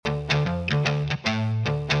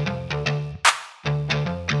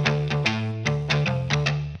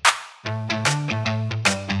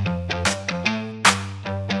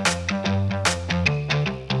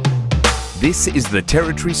This is the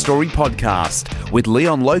Territory Story Podcast with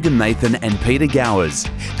Leon Logan Nathan and Peter Gowers.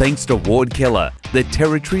 Thanks to Ward Keller, the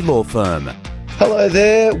Territory Law Firm. Hello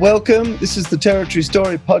there, welcome. This is the Territory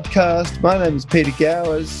Story Podcast. My name is Peter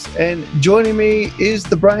Gowers, and joining me is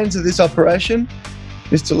the brains of this operation,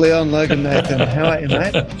 Mr. Leon Logan Nathan. How are you,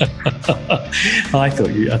 mate? I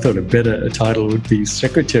thought a better title would be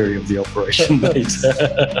Secretary of the Operation, mate.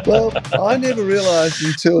 Well, I never realised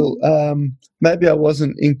until maybe I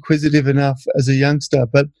wasn't inquisitive enough as a youngster,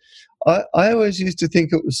 but I always used to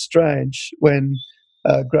think it was strange when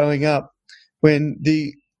growing up, when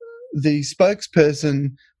the spokesperson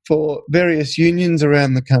for various unions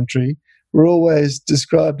around the country were always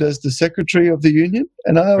described as the Secretary of the Union,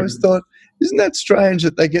 and I always thought, isn't that strange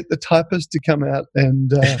that they get the typist to come out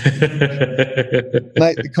and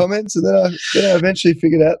make the comments? And then I eventually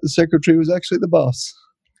figured out the secretary was actually the boss.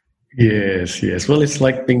 Yes. Well, it's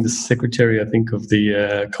like being the secretary, I think, of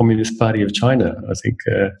the Communist Party of China. I think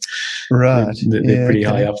right. They're pretty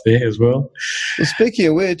high up there as well. Well, speaking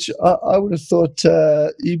of which, I would have thought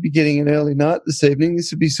you'd be getting an early night this evening. This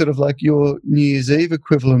would be sort of like your New Year's Eve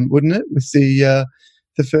equivalent, wouldn't it? With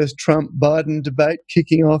the first Trump-Biden debate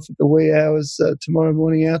kicking off at the wee hours tomorrow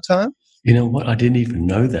morning our time. You know what? I didn't even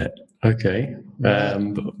know that. Okay.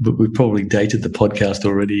 But we probably dated the podcast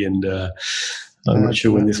already, and I'm not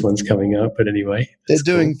sure when this one's coming out. But anyway. They're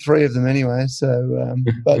doing three of them anyway. So,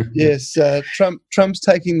 but yes, Trump's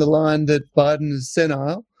taking the line that Biden is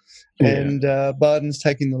senile, and Biden's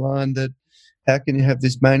taking the line that how can you have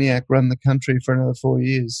this maniac run the country for another 4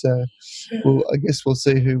 years? So I guess we'll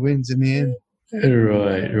see who wins in the end.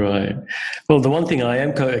 Right. Well, the one thing I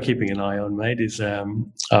am keeping an eye on, mate, is our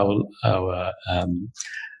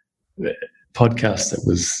podcast that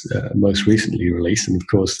was most recently released, and of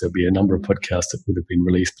course there'll be a number of podcasts that would have been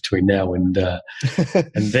released between now and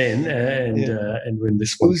then, and when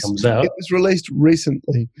this one comes out, it was released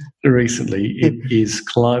recently. It is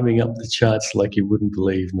climbing up the charts like you wouldn't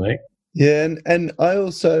believe, mate. Yeah, and I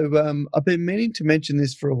also, I've been meaning to mention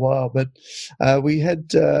this for a while, but we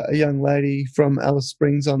had a young lady from Alice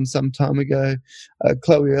Springs on some time ago,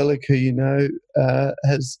 Chloe Ehrlich, who you know,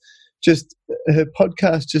 has just, her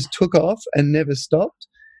podcast just took off and never stopped.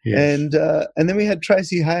 Yes. And then we had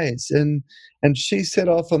Tracy Hayes, and she set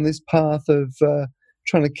off on this path of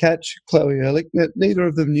trying to catch Chloe Ehrlich. Neither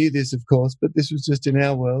of them knew this, of course, but this was just in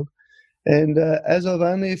our world. And as of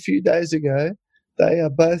only a few days ago, they are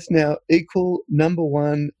both now equal number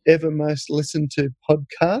one ever most listened to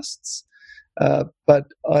podcasts. But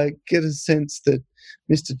I get a sense that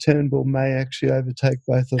Mr. Turnbull may actually overtake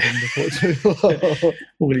both of them before too long.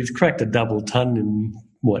 Well, he's cracked a double ton in,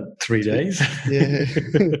 3 days? Yeah.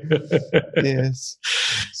 Yes.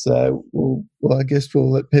 So, I guess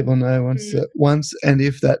we'll let people know once and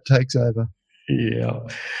if that takes over. Yeah.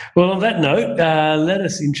 Well, on that note, let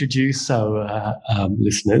us introduce our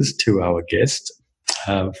listeners to our guest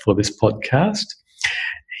for this podcast.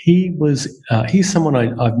 He's someone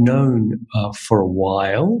I've known for a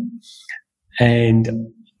while,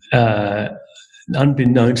 and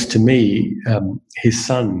unbeknownst to me, his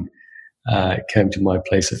son came to my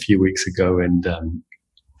place a few weeks ago, and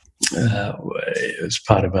it was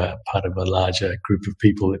part of a larger group of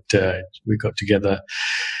people that we got together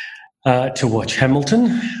to watch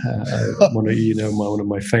Hamilton. One of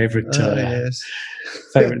my favourite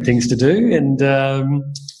favourite things to do, and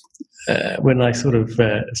when I sort of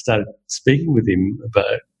started speaking with him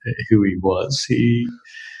about who he was,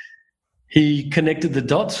 he connected the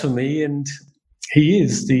dots for me, and he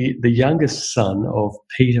is the youngest son of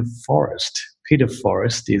Peter Forrest. Peter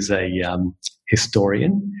Forrest is a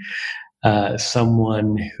historian,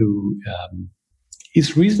 someone who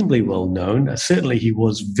is reasonably well known. Certainly he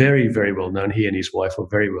was very, very well known. He and his wife were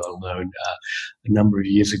very well known a number of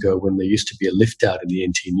years ago when there used to be a lift out in the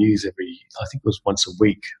NT News I think it was once a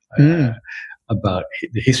week, about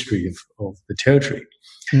the history of the Territory.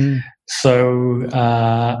 So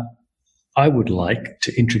I would like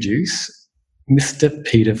to introduce Mr.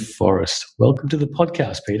 Peter Forrest. Welcome to the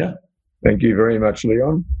podcast, Peter. Thank you very much,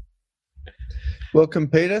 Leon. Welcome,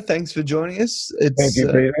 Peter. Thanks for joining us. Thank you,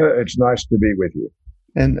 Peter. It's nice to be with you.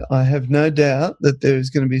 And I have no doubt that there's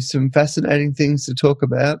going to be some fascinating things to talk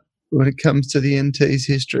about when it comes to the NT's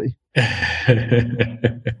history.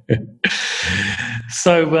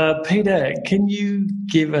 So, Peter, can you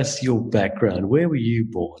give us your background? Where were you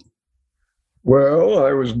born? Well,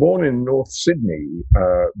 I was born in North Sydney,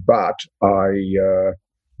 but I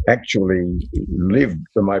actually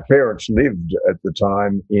my parents lived at the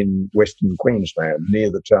time in Western Queensland,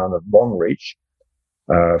 near the town of Longreach,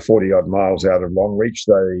 40-odd miles out of Longreach.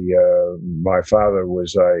 My father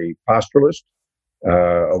was a pastoralist,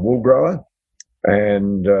 a wool grower,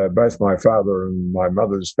 And both my father and my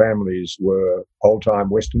mother's families were old-time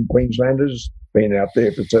Western Queenslanders, been out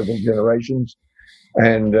there for several generations.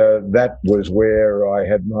 And that was where I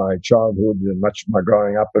had my childhood and much of my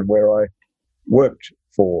growing up, and where I worked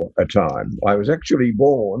for a time. I was actually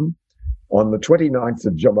born on the 29th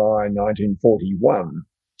of July, 1941.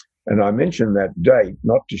 And I mention that date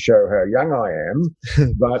not to show how young I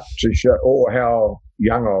am, but to show, or how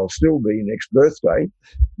young I'll still be next birthday,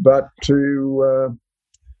 but to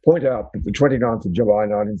point out that the 29th of July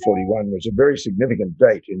 1941 was a very significant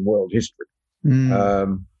date in world history.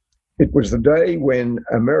 It was the day when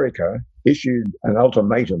America issued an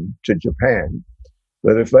ultimatum to Japan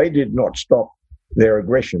that if they did not stop their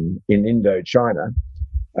aggression in Indochina,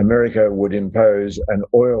 America would impose an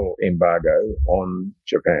oil embargo on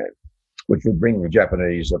Japan, which would bring the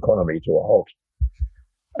Japanese economy to a halt.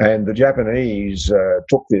 And the Japanese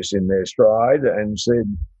took this in their stride and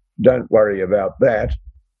said, don't worry about that.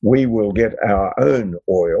 We will get our own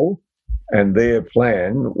oil. And their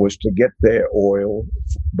plan was to get their oil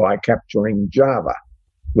by capturing Java,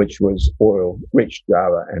 which was oil-rich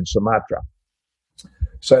Java and Sumatra.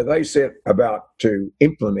 So they set about to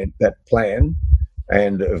implement that plan.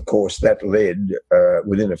 And, of course, that led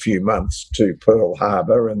within a few months to Pearl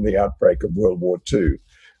Harbor and the outbreak of World War II.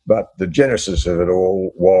 But the genesis of it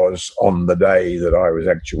all was on the day that I was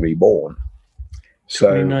actually born. So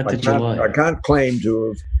I can't claim to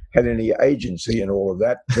have had any agency in all of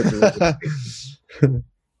that.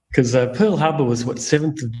 Because Pearl Harbor was,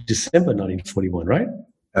 7th of December 1941, right?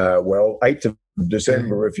 Well, 8th of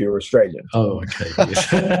December if you're Australian. Oh, okay.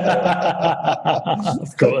 Yes.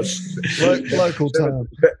 Of course. Local time.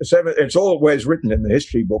 It's always written in the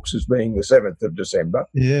history books as being the 7th of December.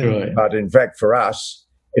 Yeah. Right. But in fact, for us,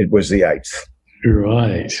 it was the 8th.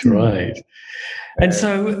 Right. And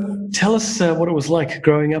so tell us what it was like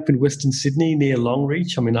growing up in Western Sydney near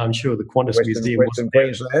Longreach. I mean, I'm sure the Qantas Museum was Western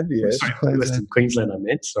Queensland, yes. Sorry, Western Queensland, I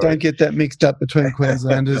meant. Sorry. Don't get that mixed up between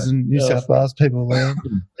Queenslanders and New South Wales people there.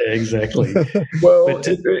 Exactly. Well,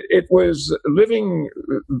 it was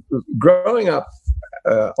growing up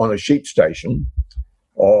on a sheep station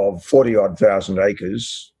of 40-odd thousand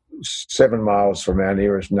acres, 7 miles from our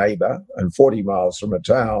nearest neighbour and 40 miles from a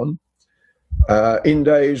town, in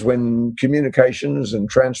days when communications and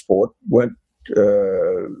transport were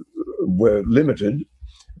limited,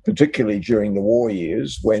 particularly during the war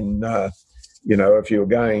years when, if you were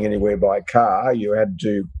going anywhere by car, you had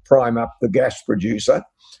to prime up the gas producer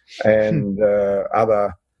and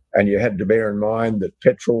and you had to bear in mind that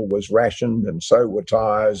petrol was rationed and so were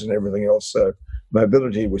tyres and everything else. So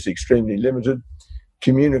mobility was extremely limited.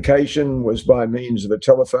 Communication was by means of a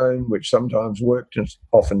telephone, which sometimes worked and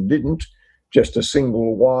often didn't. Just a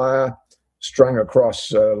single wire strung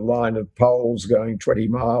across a line of poles going 20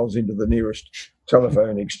 miles into the nearest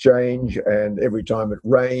telephone exchange. And every time it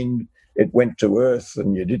rained, it went to earth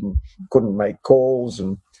and you couldn't make calls.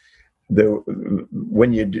 And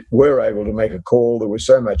when you were able to make a call, there was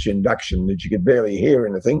so much induction that you could barely hear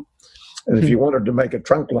anything. And if you wanted to make a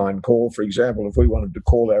trunk line call, for example, if we wanted to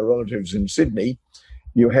call our relatives in Sydney,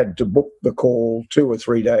 you had to book the call 2 or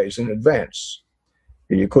 3 days in advance.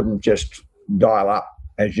 You couldn't just dial up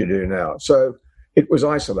as you do now. So it was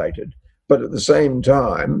isolated. But at the same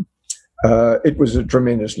time, it was a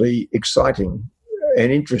tremendously exciting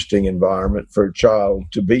and interesting environment for a child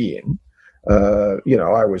to be in.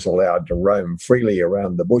 I was allowed to roam freely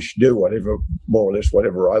around the bush, do whatever, more or less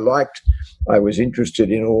whatever I liked. I was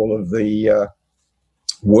interested in all of the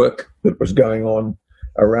work that was going on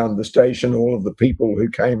around the station, all of the people who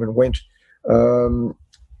came and went.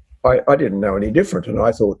 I didn't know any different, and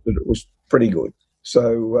I thought that it was pretty good.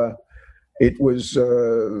 So it was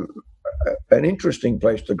an interesting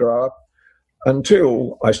place to grow up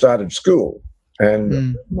until I started school.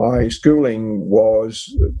 And my schooling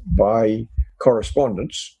was by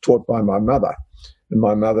correspondence, taught by my mother. And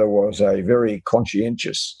my mother was a very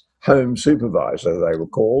conscientious home supervisor, they were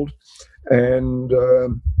called. And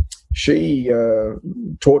she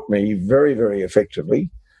taught me very, very effectively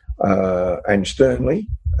and sternly.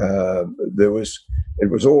 It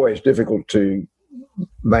was always difficult to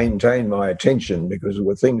maintain my attention because there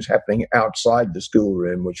were things happening outside the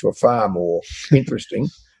schoolroom which were far more interesting.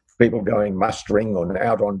 People going mustering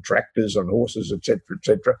out on tractors, on horses, etc.,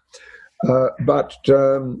 etc. But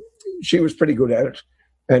she was pretty good at it.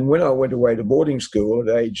 And when I went away to boarding school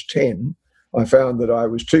at age 10, I found that I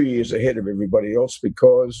was 2 years ahead of everybody else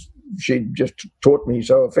because she just taught me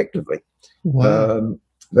so effectively. Wow.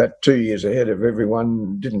 That 2 years ahead of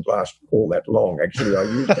everyone didn't last all that long. Actually, I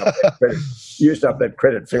used up that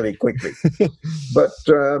credit fairly quickly. But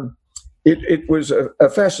it was a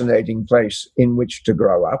fascinating place in which to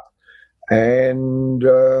grow up, and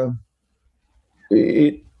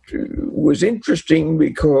it was interesting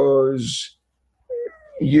because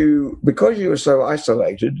you were so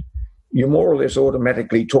isolated, you more or less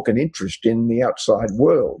automatically took an interest in the outside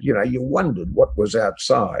world. You know, you wondered what was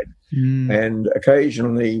outside. And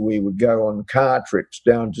occasionally we would go on car trips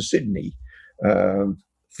down to Sydney,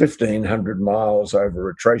 1,500 miles over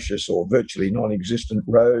atrocious or virtually non-existent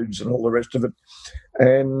roads and all the rest of it,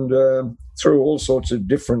 and through all sorts of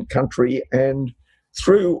different country and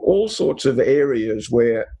through all sorts of areas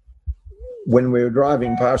where, when we were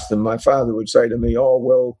driving past them, my father would say to me, "Oh,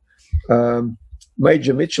 well,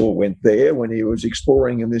 Major Mitchell went there when he was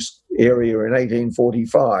exploring in this area in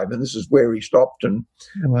 1845, and this is where he stopped." And,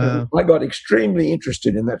 wow. And I got extremely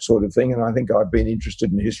interested in that sort of thing, and I think I've been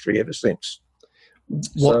interested in history ever since.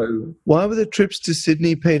 Why were the trips to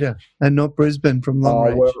Sydney, Peter, and not Brisbane from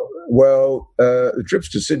Longreach? The trips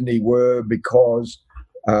to Sydney were because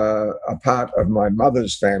a part of my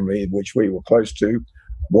mother's family, which we were close to,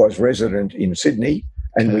 was resident in Sydney,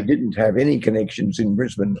 and we didn't have any connections in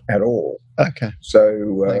Brisbane at all. Okay. So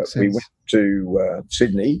we went to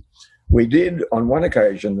Sydney. We did, on one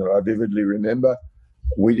occasion that I vividly remember,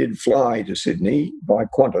 we did fly to Sydney by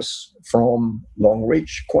Qantas from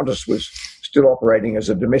Longreach. Qantas was still operating as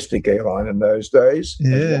a domestic airline in those days,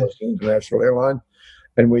 as well as an international airline.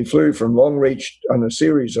 And we flew from Longreach on a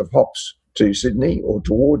series of hops to Sydney, or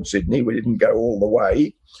towards Sydney. We didn't go all the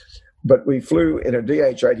way, but we flew in a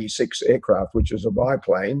DH-86 aircraft, which is a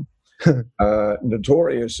biplane,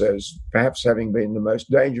 notorious as perhaps having been the most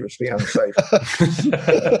dangerously unsafe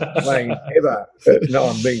plane ever. No,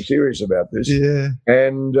 I'm being serious about this. Yeah.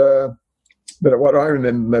 And but what I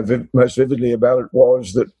remember most vividly about it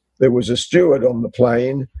was that there was a steward on the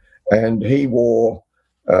plane, and he wore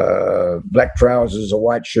black trousers, a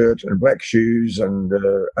white shirt, and black shoes, and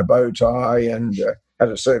a bow tie, and had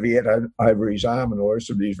a serviette over his arm, and all the rest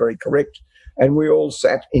of it. He was very correct. And we all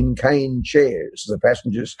sat in cane chairs. The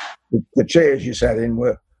passengers, the chairs you sat in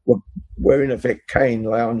were in effect cane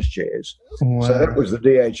lounge chairs. Wow. So that was the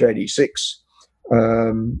DH-86.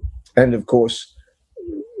 And of course,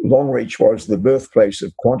 Longreach was the birthplace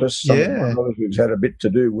of Qantas. Some of my relatives had a bit to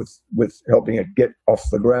do with helping it get off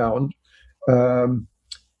the ground.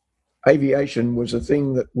 Aviation was a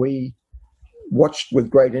thing that we watched with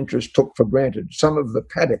great interest, took for granted. Some of the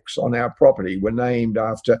paddocks on our property were named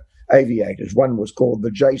after aviators. One was called the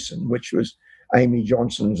Jason, which was Amy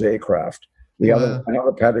Johnson's aircraft.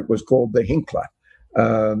 Another paddock was called the Hinkler,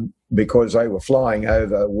 because they were flying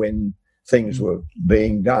over when things were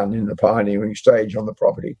being done in the pioneering stage on the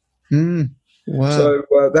property. Wow. So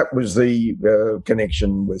that was the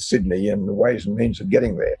connection with Sydney and the ways and means of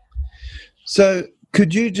getting there. So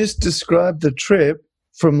could you just describe the trip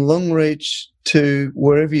from Longreach to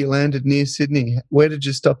wherever you landed near Sydney? Where did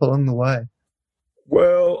you stop along the way?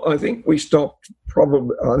 Well, I think we stopped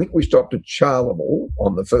at Charleville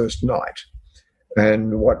on the first night.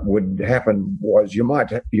 And what would happen was we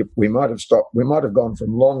might have gone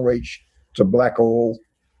from Longreach to Blackall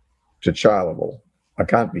to Charleville. I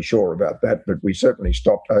can't be sure about that, but we certainly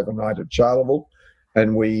stopped overnight at Charleville,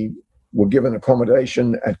 and we were given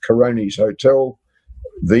accommodation at Caroni's Hotel,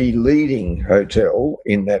 the leading hotel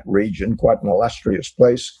in that region, quite an illustrious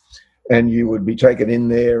place. And you would be taken in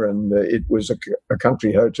there, and it was a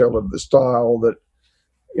country hotel of the style that,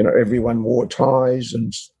 you know, everyone wore ties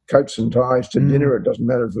and coats and ties to dinner. It doesn't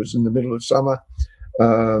matter if it was in the middle of summer.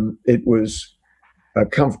 It was a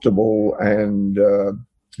comfortable and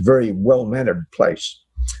very well-mannered place.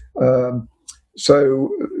 So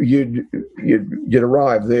you'd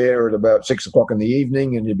arrive there at about 6 o'clock in the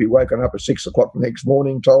evening, and you'd be woken up at 6 o'clock the next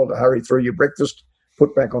morning, told to hurry through your breakfast,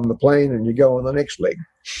 put back on the plane, and you go on the next leg,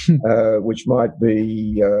 which might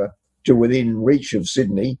be to within reach of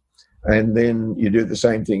Sydney, and then you do the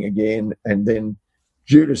same thing again, and then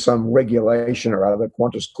due to some regulation or other,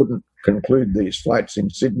 Qantas couldn't conclude these flights in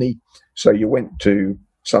Sydney, so you went to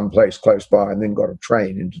some place close by and then got a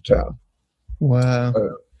train into town. Wow.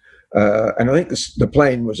 And I think the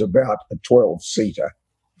plane was about a 12-seater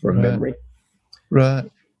from memory. Right.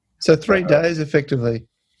 So 3 days effectively.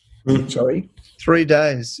 Sorry? 3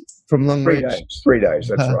 days from Longreach. 3 days,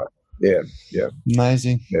 that's right. Yeah.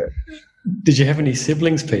 Amazing. Yeah. Did you have any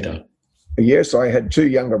siblings, Peter? Yes, I had 2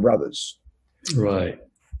 younger brothers. Right.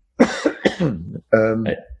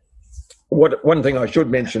 One thing I should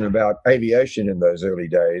mention about aviation in those early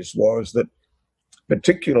days was that,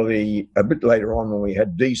 particularly a bit later on when we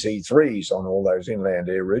had DC-3s on all those inland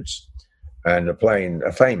air routes, and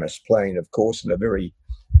a famous plane, of course, and a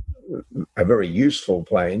very useful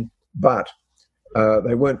plane, but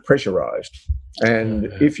they weren't pressurized. And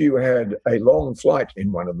if you had a long flight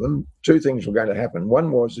in one of them, two things were going to happen.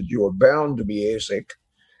 One was that you were bound to be airsick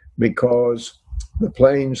because the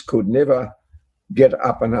planes could never get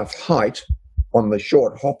up enough height on the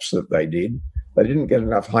short hops that they did. They didn't get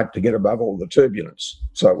enough height to get above all the turbulence.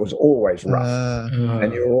 So it was always rough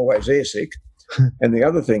and you were always airsick. And the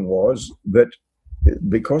other thing was that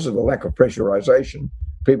because of the lack of pressurization,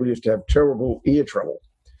 people used to have terrible ear trouble.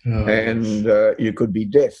 And you could be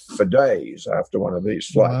deaf for days after one of these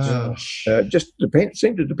flights. Just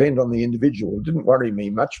seemed to depend on the individual. It didn't worry me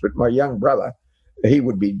much, but my young brother, he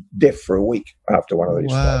would be deaf for a week after one of these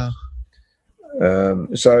flights.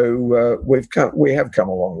 So we have come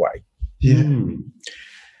a long way. Yeah.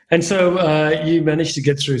 And so you managed to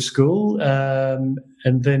get through school, and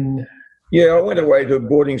then... Yeah, I went away to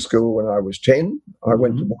boarding school when I was 10. I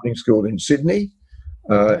went to boarding school in Sydney.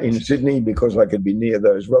 Because I could be near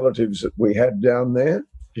those relatives that we had down there.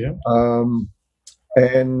 Yeah.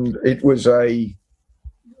 And it was a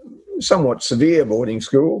somewhat severe boarding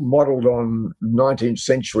school, modelled on 19th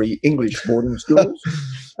century English boarding schools.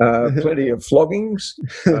 Plenty of floggings,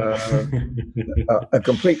 a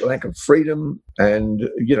complete lack of freedom, and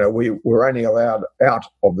we were only allowed out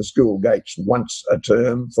of the school gates once a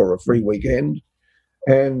term for a free weekend,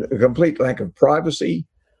 and a complete lack of privacy.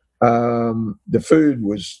 The food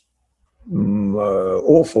was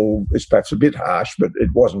awful. It's perhaps a bit harsh, but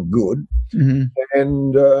it wasn't good. Mm-hmm.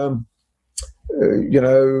 And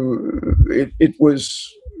it was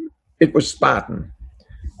Spartan.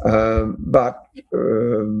 But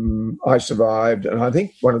I survived, and I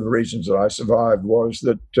think one of the reasons that I survived was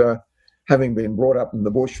that having been brought up in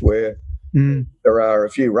the bush where there are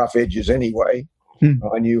a few rough edges anyway,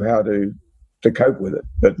 I knew how to cope with it.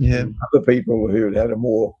 But other people who had a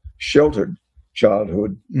more sheltered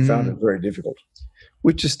childhood found it very difficult.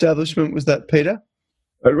 Which establishment was that, Peter?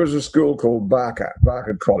 It was a school called Barker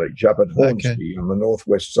College up at Hornsby on the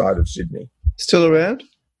northwest side of Sydney. Still around?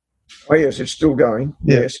 Oh, yes, it's still going.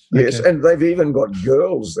 Yes. And they've even got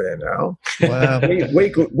girls there now. Wow. we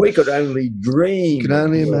could only dream. Can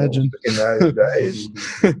only imagine. In those days.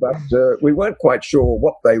 But we weren't quite sure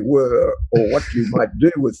what they were or what you might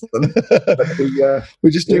do with them. But we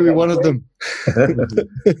just knew we wanted them.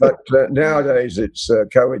 But nowadays it's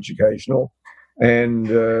co-educational, and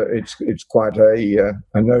it's quite a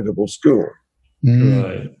notable school.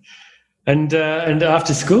 Right. And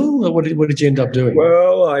after school, what did you end up doing?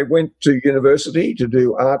 Well, I went to university to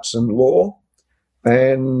do arts and law,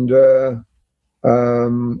 and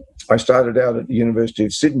I started out at the University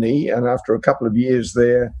of Sydney, and after a couple of years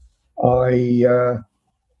there, I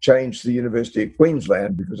changed to the University of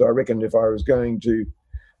Queensland because I reckoned if I was going to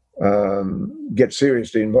get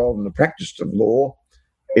seriously involved in the practice of law,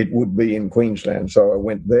 it would be in Queensland. So I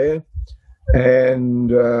went there,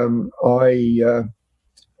 and I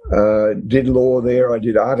did law there. I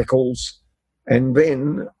did articles, and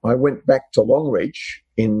then I went back to Longreach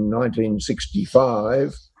in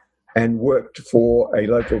 1965 and worked for a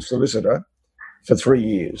local solicitor for 3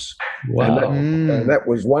 years. Wow. And that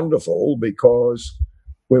was wonderful because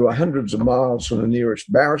we were hundreds of miles from the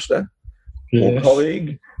nearest barrister or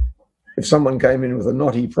colleague. If someone came in with a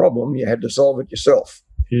knotty problem, you had to solve it yourself.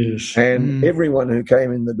 Yes. And everyone who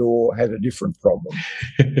came in the door had a different problem,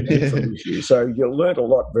 different issue. So you learnt a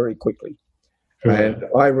lot very quickly. Right. And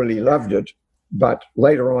I really loved it. But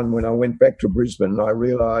later on, when I went back to Brisbane, I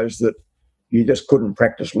realised that you just couldn't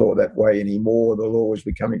practice law that way anymore. The law was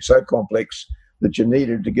becoming so complex that you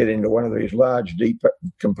needed to get into one of these large, deep,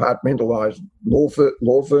 compartmentalised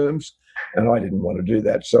law firms. And I didn't want to do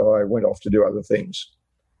that, so I went off to do other things.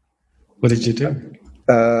 What did you do?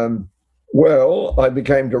 Well, I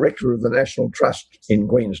became director of the National Trust in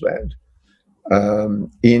Queensland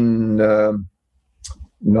in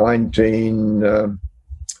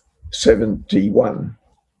 1971.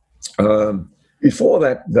 Before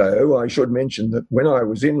that, though, I should mention that when I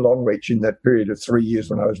was in Longreach in that period of 3 years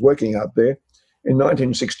when I was working out there, in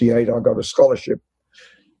 1968 I got a scholarship,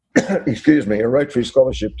 a Rotary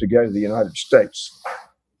scholarship to go to the United States.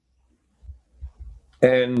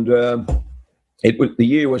 And the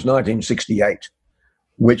year was 1968,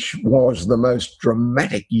 which was the most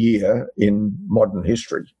dramatic year in modern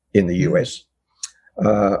history in the US.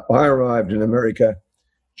 I arrived in America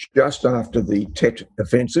just after the Tet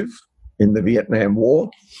Offensive in the Vietnam War,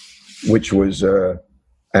 which was an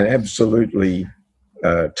absolutely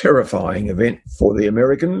terrifying event for the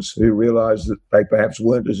Americans, who realized that they perhaps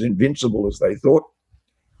weren't as invincible as they thought.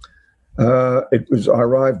 I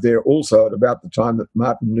arrived there also at about the time that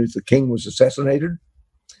Martin Luther King was assassinated.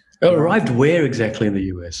 Arrived where exactly in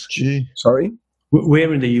the US? Gee. Sorry?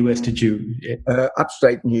 Where in the US did you?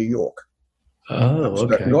 Upstate New York. Oh,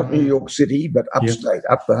 upstate, okay. Not New York City, but upstate,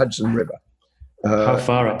 up the Hudson River. How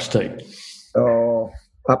far upstate?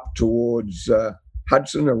 Up towards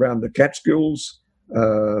Hudson, around the Catskills,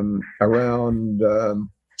 around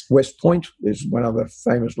West Point is one other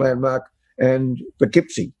famous landmark, and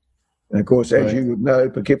Poughkeepsie. And of course, as you would know,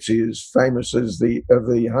 Poughkeepsie is famous as the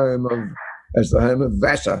home of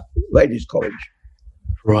Vassar Ladies College.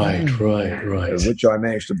 Right. Which I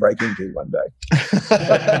managed to break into one day.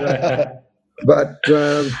 But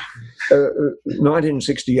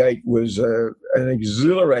 1968 was an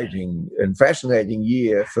exhilarating and fascinating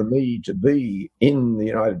year for me to be in the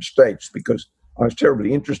United States, because I was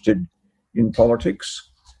terribly interested in politics.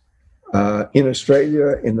 In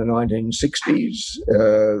Australia in the 1960s,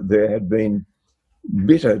 there had been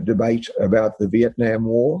bitter debate about the Vietnam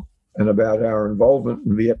War and about our involvement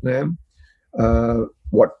in Vietnam.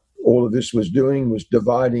 What all of this was doing was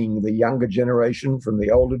dividing the younger generation from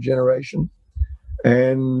the older generation.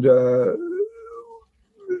 And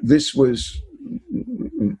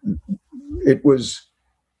it was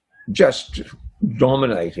just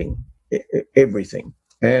dominating everything.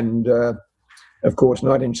 And of course,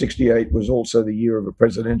 1968 was also the year of a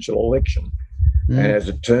presidential election. And as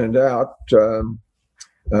it turned out,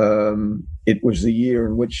 it was the year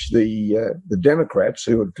in which the Democrats,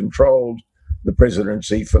 who had controlled the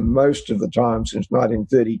presidency for most of the time since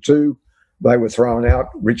 1932, they were thrown out.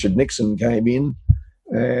 Richard Nixon came in,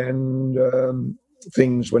 and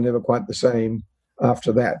things were never quite the same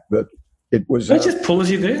after that. But it was... Can I just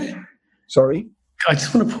pause you there? Sorry? I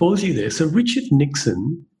just want to pause you there. So Richard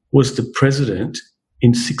Nixon was the president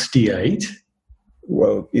in 68.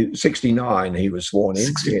 Well, 69 he was sworn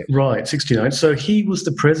in. Right, 69. So he was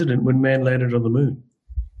the president when man landed on the moon.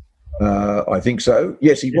 I think so.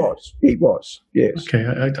 Yes, he was. He was, yes. Okay,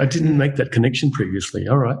 I didn't make that connection previously.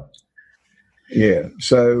 All right. Yeah,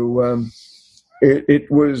 so it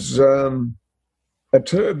was a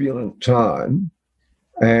turbulent time,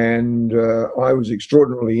 and I was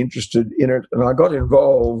extraordinarily interested in it, and I got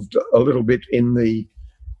involved a little bit in the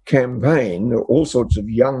campaign. All sorts of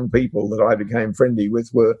young people that I became friendly with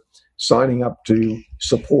were signing up to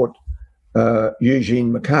support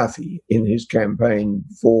Eugene McCarthy in his campaign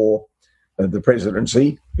for the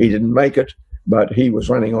presidency. He didn't make it, but he was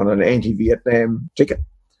running on an anti-Vietnam ticket.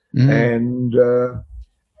 And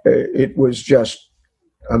it was just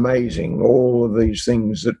amazing, all of these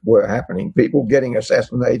things that were happening. People getting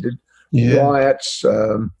assassinated, riots,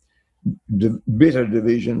 bitter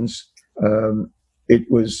divisions. It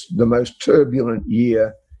was the most turbulent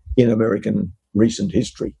year in American recent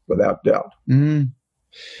history, without doubt.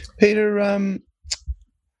 Peter,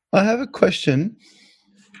 I have a question,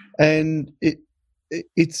 and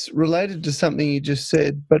it's related to something you just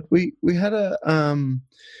said, but we had a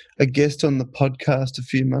guest on the podcast a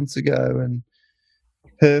few months ago, and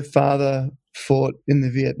her father fought in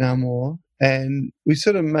the Vietnam War, and we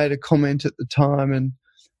sort of made a comment at the time, and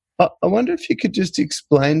I wonder if you could just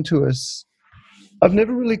explain to us, I've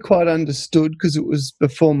never really quite understood, because it was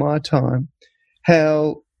before my time,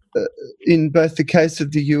 how in both the case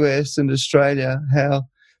of the US and Australia, how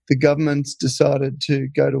the governments decided to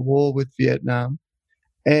go to war with Vietnam,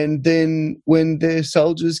 and then when their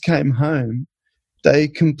soldiers came home, they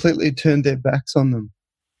completely turned their backs on them.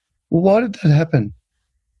 Why did that happen?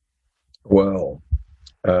 Well,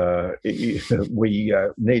 we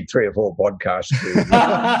need 3 or 4 podcasts.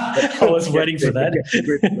 I was waiting for that.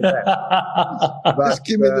 But, just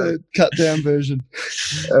give me the cut-down version.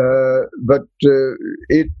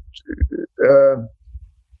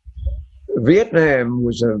 Vietnam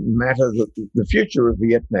was a matter that the future of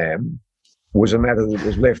Vietnam was a matter that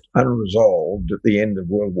was left unresolved at the end of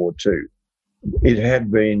World War II. It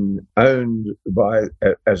had been owned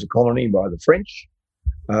as a colony by the French,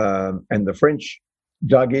 and the French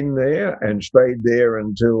dug in there and stayed there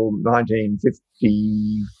until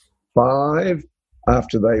 1955,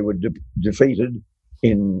 after they were defeated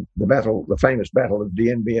in the famous Battle of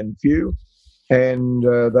Dien Bien Phu, and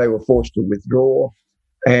they were forced to withdraw.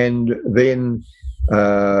 And then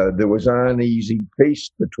there was an uneasy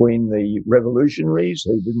peace between the revolutionaries,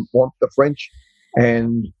 who didn't want the French,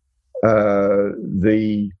 and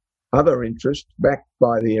the other interest backed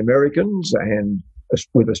by the Americans, and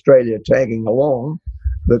with Australia tagging along,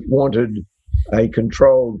 that wanted a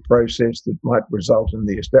controlled process that might result in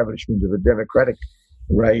the establishment of a democratic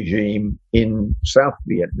regime in South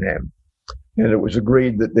Vietnam. And it was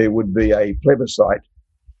agreed that there would be a plebiscite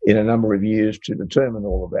in a number of years to determine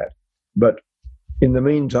all of that. But in the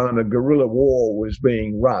meantime, a guerrilla war was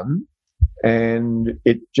being run, and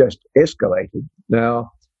it just escalated.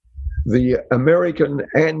 Now, the American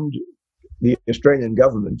and the Australian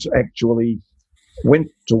governments actually went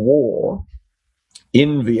to war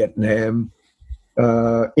in Vietnam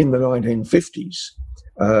in the 1950s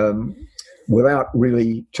without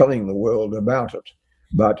really telling the world about it.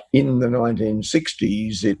 But in the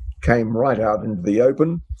 1960s, it came right out into the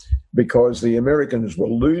open because the Americans were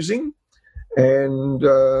losing, and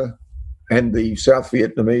the South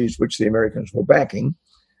Vietnamese, which the Americans were backing,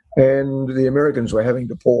 and the Americans were having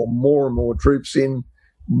to pour more and more troops in,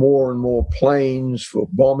 more and more planes for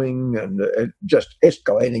bombing, and just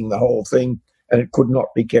escalating the whole thing, and it could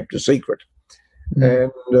not be kept a secret.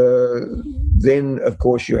 And then, of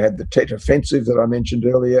course, you had the Tet Offensive that I mentioned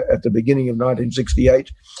earlier at the beginning of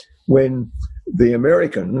 1968, when the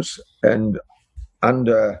Americans, and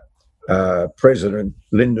under President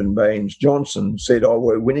Lyndon Baines Johnson, said, "Oh,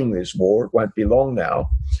 we're winning this war, it won't be long now."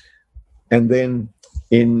 And then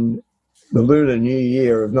in the Lunar New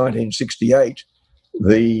Year of 1968,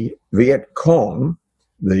 the Viet Cong,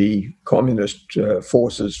 the communist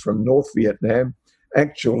forces from North Vietnam,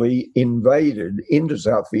 actually invaded into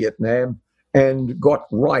South Vietnam and got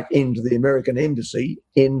right into the American embassy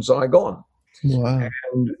in Saigon. Wow.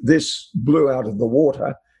 And this blew out of the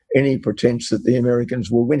water any pretense that the Americans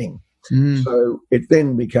were winning. So it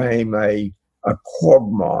then became a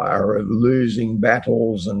quagmire of losing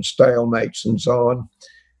battles and stalemates and so on,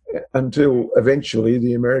 until eventually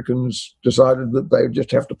the Americans decided that they would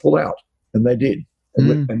just have to pull out, and they did,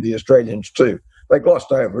 and the Australians too. They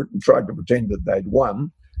glossed over it and tried to pretend that they'd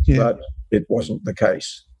won, but it wasn't the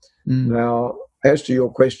case. Now, as to your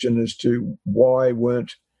question as to why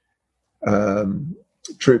weren't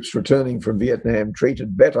troops returning from Vietnam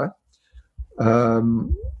treated better,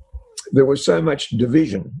 there was so much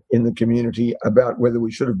division in the community about whether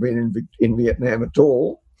we should have been in Vietnam at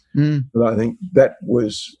all, that I think that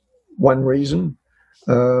was one reason.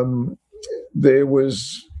 There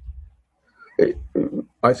was,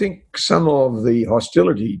 I think, some of the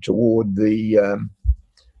hostility toward the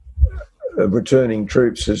returning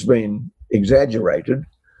troops has been exaggerated,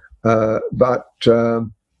 but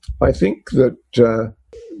I think that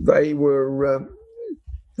they were,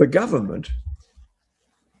 the government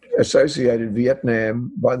associated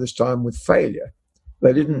Vietnam by this time with failure.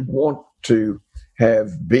 They didn't want to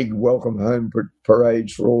have big welcome home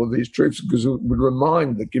parades for all of these troops, because it would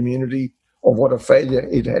remind the community of what a failure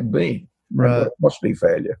it had been, right? A costly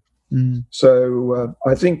failure. So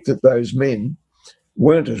I think that those men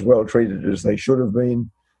weren't as well treated as they should have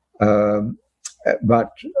been,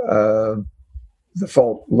 but the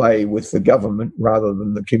fault lay with the government rather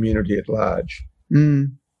than the community at large.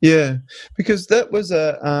 Yeah, because that was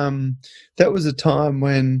a time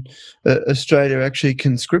when Australia actually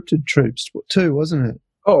conscripted troops too, wasn't it?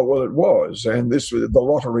 Oh, well, it was, and this was the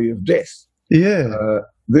lottery of death. Yeah.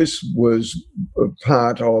 This was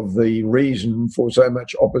part of the reason for so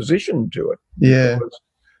much opposition to it. Yeah.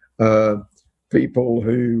 Because, people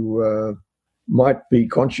who might be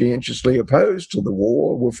conscientiously opposed to the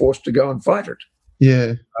war were forced to go and fight it.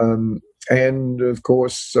 Yeah. And, of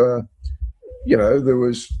course, there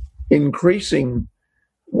was increasing.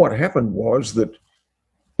 What happened was that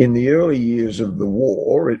in the early years of the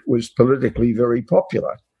war, it was politically very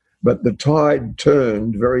popular, but the tide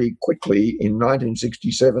turned very quickly in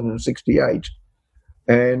 1967 and 68,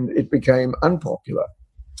 and it became unpopular.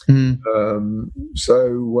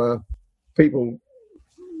 So people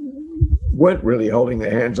weren't really holding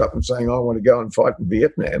their hands up and saying, "I want to go and fight in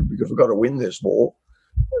Vietnam because we've got to win this war."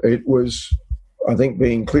 It was, I think,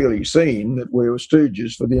 being clearly seen that we were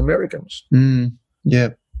stooges for the Americans.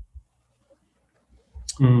 Yeah.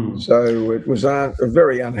 So it was a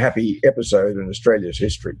very unhappy episode in Australia's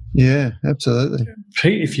history. Yeah, absolutely.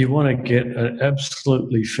 Pete, if you want to get an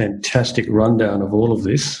absolutely fantastic rundown of all of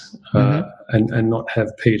this, and not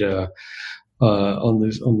have Peter on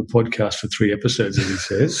the podcast for 3 episodes, as he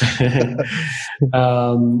says,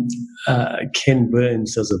 Ken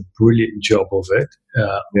Burns does a brilliant job of it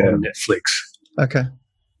on Netflix. Okay.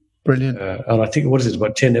 Brilliant. And I think, what is it,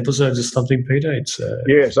 about 10 episodes or something, Peter? It's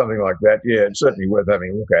something like that. Yeah, it's certainly worth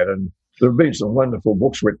having a look at. And there have been some wonderful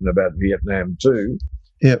books written about Vietnam too.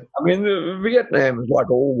 Yep. I mean, Vietnam is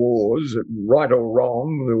like all wars, right or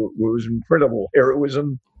wrong. There was incredible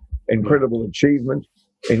heroism, incredible achievement,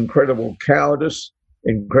 incredible cowardice,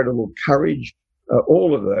 incredible courage,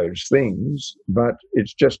 all of those things. But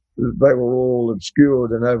it's just they were all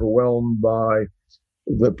obscured and overwhelmed by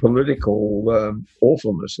the political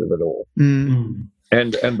awfulness of it all, and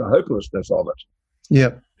the hopelessness of it.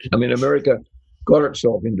 Yep. I mean, America got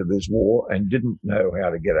itself into this war and didn't know how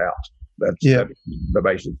to get out. That's the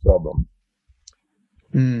basic problem.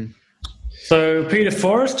 So Peter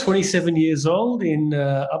Forrest, 27 years old in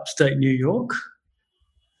upstate New York.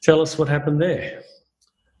 Tell us what happened there.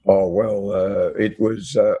 Oh, well, it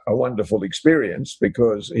was a wonderful experience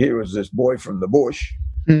because here was this boy from the bush,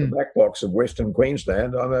 the backblocks of Western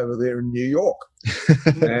Queensland. I'm over there in New York.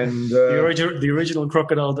 And the original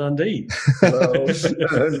Crocodile Dundee. Well,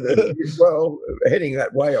 heading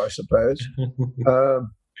that way, I suppose.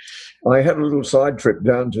 I had a little side trip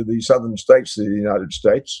down to the southern states of the United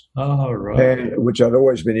States, which I'd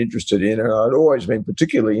always been interested in, and I'd always been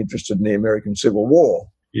particularly interested in the American Civil War.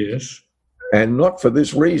 Yes. And not for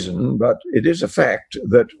this reason, but it is a fact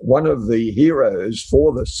that one of the heroes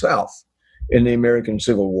for the South in the American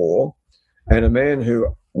Civil War, and a man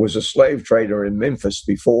who was a slave trader in Memphis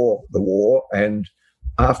before the war and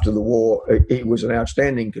after the war, he was an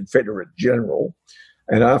outstanding Confederate general.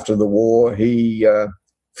 And after the war, he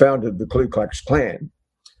founded the Ku Klux Klan.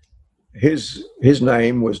 His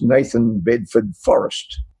name was Nathan Bedford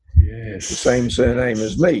Forrest. Yes. The same surname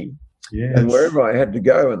as me. Yes. And wherever I had to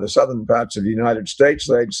go in the southern parts of the United States,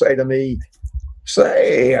 they'd say to me,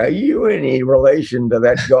 "Say, are you any relation to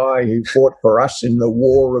that guy who fought for us in the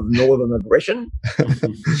War of Northern Aggression?"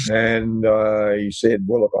 And he said,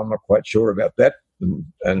 "Well, look, I'm not quite sure about that,"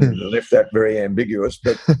 and left that very ambiguous.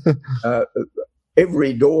 But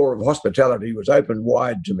every door of hospitality was opened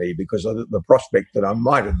wide to me because of the prospect that I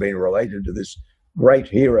might have been related to this great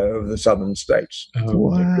hero of the southern states.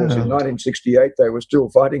 Wow. Of course, in 1968, they were still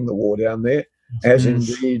fighting the war down there, as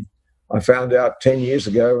indeed I found out 10 years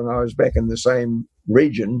ago when I was back in the same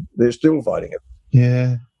region, they're still fighting it.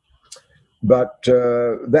 Yeah. But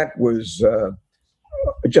that was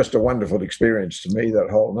just a wonderful experience to me, that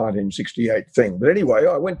whole 1968 thing. But anyway,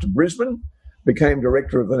 I went to Brisbane, became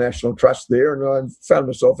director of the National Trust there, and I found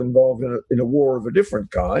myself involved in a war of a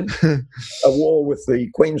different kind, a war with the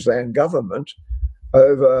Queensland government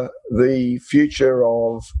over the future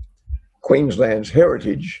of Queensland's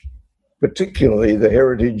heritage, particularly the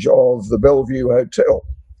heritage of the Bellevue Hotel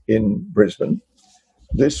in Brisbane.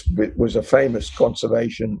 This was a famous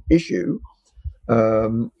conservation issue.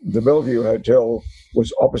 The Bellevue Hotel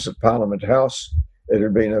was opposite Parliament House. It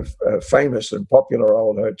had been a famous and popular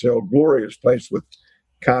old hotel, glorious place with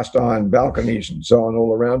cast iron balconies and so on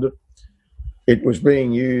all around it. It was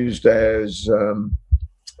being used as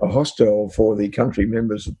a hostel for the country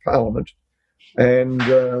members of Parliament, and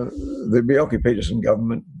the Bjelke-Petersen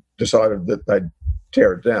government decided that they'd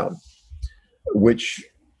tear it down, which,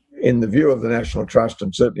 in the view of the National Trust,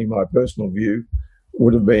 and certainly my personal view,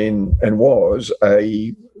 would have been and was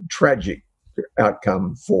a tragic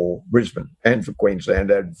outcome for Brisbane and for Queensland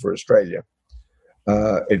and for Australia.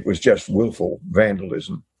 It was just willful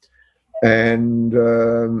vandalism. And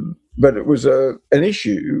but it was an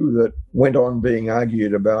issue that went on being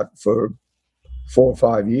argued about for 4 or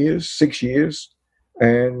 5 years, 6 years.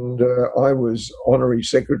 And I was honorary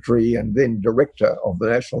secretary and then director of the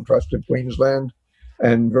National Trust of Queensland,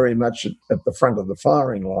 and very much at the front of the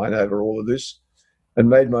firing line over all of this, and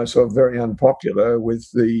made myself very unpopular with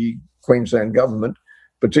the Queensland government,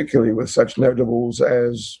 particularly with such notables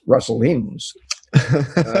as Russell Hinds,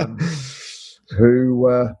 who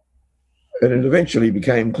and it eventually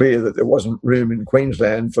became clear that there wasn't room in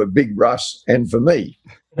Queensland for Big Russ and for me.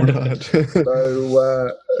 Right. So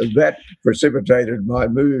that precipitated my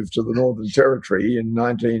move to the Northern Territory in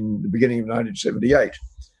the beginning of 1978.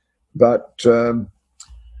 But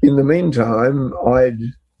in the meantime, I'd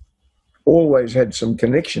always had some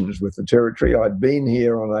connections with the Territory. I'd been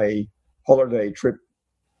here on a holiday trip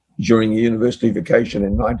during the university vacation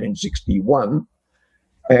in 1961,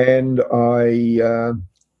 and I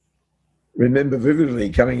remember vividly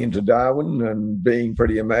coming into Darwin and being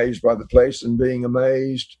pretty amazed by the place, and being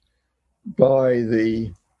amazed by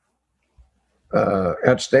the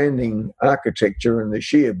outstanding architecture and the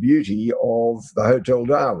sheer beauty of the Hotel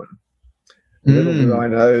Darwin. Little did I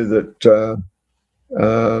know that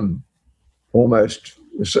almost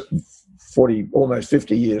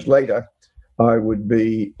 50 years later, I would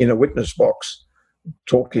be in a witness box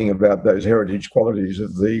talking about those heritage qualities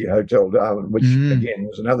of the Hotel Darwin, which again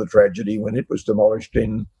was another tragedy when it was demolished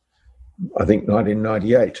in, I think,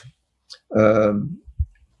 1998.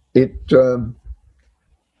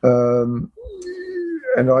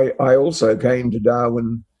 And I also came to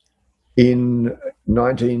Darwin in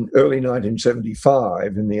early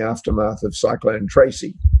 1975 in the aftermath of Cyclone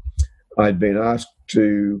Tracy. I'd been asked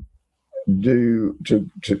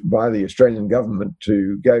by the Australian government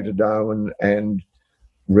to go to Darwin and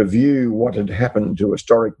review what had happened to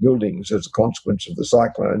historic buildings as a consequence of the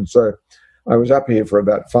cyclone. So I was up here for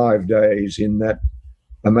about 5 days in that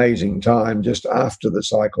amazing time just after the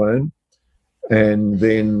cyclone, And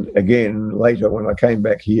then again, later when I came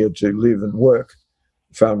back here to live and work,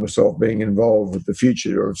 found myself being involved with the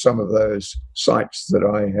future of some of those sites that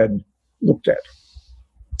I had looked at.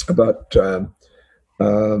 But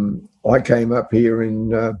I came up here in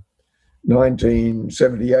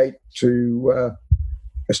 1978 to,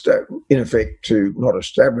 in effect, to not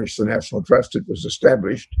establish the National Trust. It was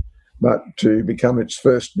established, but to become its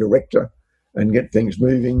first director and get things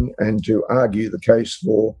moving and to argue the case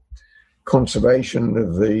for conservation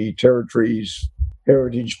of the territory's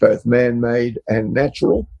heritage, both man-made and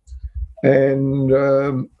natural. And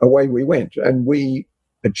away we went. And we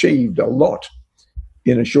achieved a lot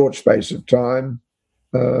in a short space of time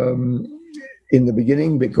in the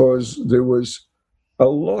beginning, because there was a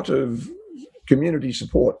lot of community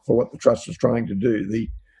support for what the Trust was trying to do.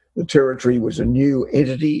 The territory was a new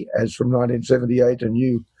entity, as from 1978, a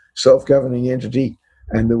new self-governing entity,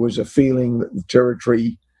 and there was a feeling that the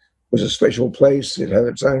territory was a special place. It had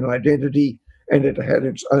its own identity, and it had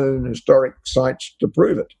its own historic sites to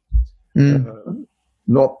prove it.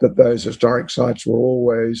 Not that those historic sites were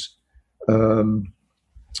always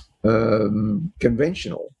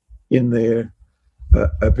conventional in their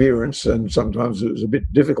appearance, and sometimes it was a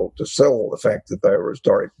bit difficult to sell the fact that they were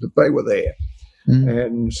historic, that they were there.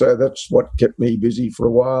 And so that's what kept me busy for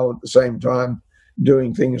a while, at the same time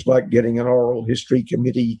doing things like getting an oral history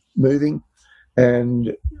committee moving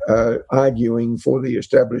and arguing for the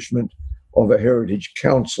establishment of a heritage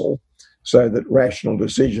council so that rational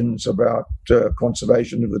decisions about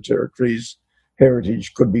conservation of the territory's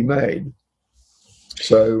heritage could be made.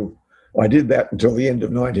 So I did that until the end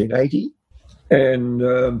of 1980.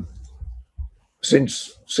 And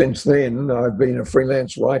since then, I've been a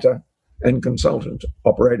freelance writer and consultant,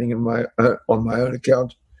 operating on my own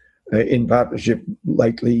account, in partnership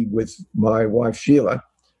lately with my wife Sheila,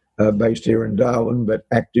 based here in Darwin, but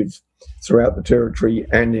active throughout the territory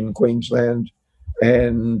and in Queensland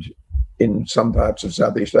and in some parts of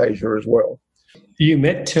Southeast Asia as well. You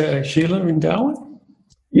met Sheila in Darwin?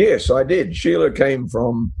 Yes, I did. Sheila came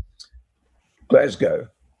from Glasgow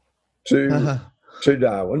to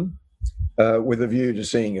Darwin with a view to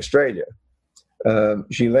seeing Australia.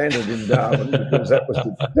 She landed in Darwin because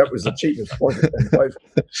that was the cheapest point and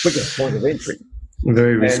quickest point of entry.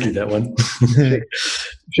 Very risky, and that one.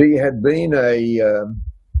 she had been a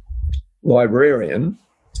librarian.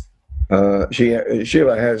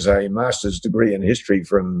 Sheila has a master's degree in history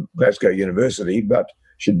from Glasgow University, but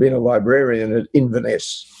she'd been a librarian at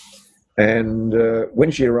Inverness. And when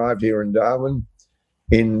she arrived here in Darwin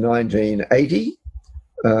in 1980,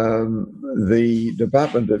 the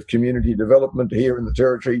Department of Community Development here in the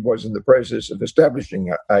Territory was in the process of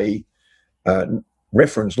establishing a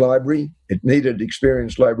reference library. It needed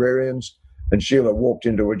experienced librarians, and Sheila walked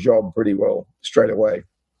into a job pretty well straight away.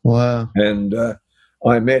 Wow. And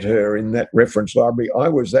I met her in that reference library. I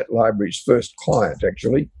was that library's first client,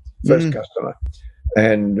 actually, first customer.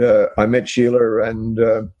 And I met Sheila,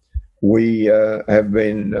 and we have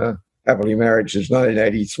been happily married since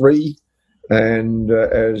 1983. And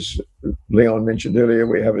as Leon mentioned earlier,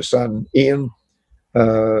 we have a son, Ian,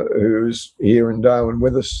 who's here in Darwin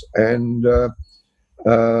with us. And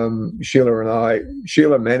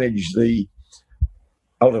Sheila managed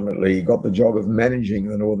ultimately got the job of managing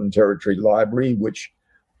the Northern Territory Library, which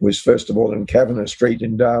was first of all in Kavanagh Street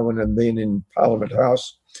in Darwin and then in Parliament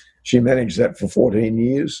House. She managed that for 14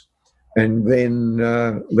 years and then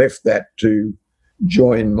left that to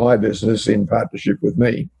join my business in partnership with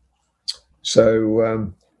me.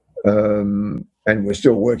 So, and we're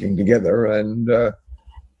still working together and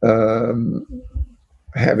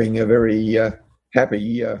having a very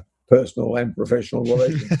happy personal and professional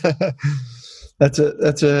relationship. That's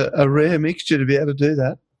a rare mixture to be able to do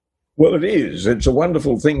that. Well, it is. It's a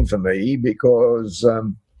wonderful thing for me because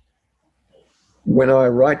when I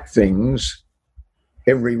write things,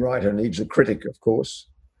 every writer needs a critic, of course.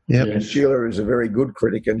 Yep. And Sheila is a very good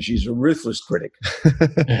critic, and she's a ruthless critic.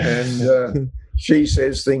 And she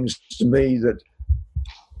says things to me that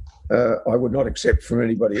I would not accept from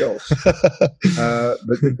anybody else.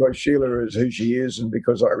 But because Sheila is who she is and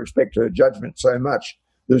because I respect her judgment so much,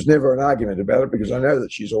 there's never an argument about it because I know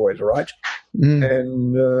that she's always right.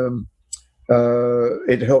 And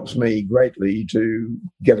it helps me greatly to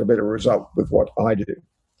get a better result with what I do.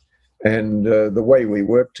 And the way we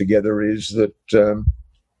work together is that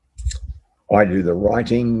I do the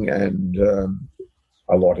writing and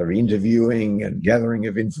a lot of interviewing and gathering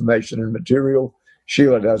of information and material.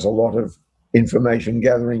 Sheila does a lot of information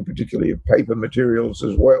gathering, particularly of paper materials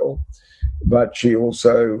as well. But she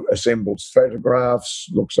also assembles photographs,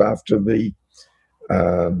 looks after the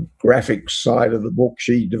graphics side of the book.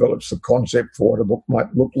 She develops the concept for what a book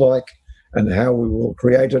might look like and how we will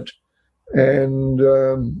create it. And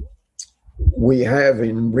we have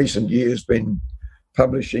in recent years been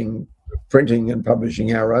printing and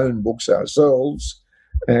publishing our own books ourselves.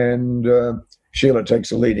 And Sheila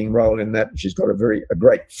takes a leading role in that. She's got a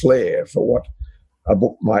great flair for what a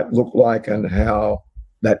book might look like and how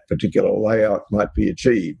that particular layout might be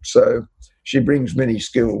achieved. So she brings many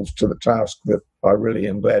skills to the task that I really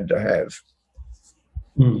am glad to have.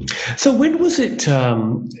 So when was it,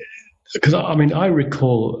 because I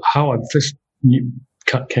recall how I first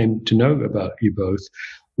came to know about you both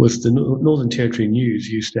was the Northern Territory News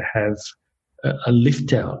used to have a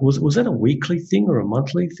lift out. Was that a weekly thing or a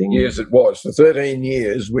monthly thing? Yes, it was. For 13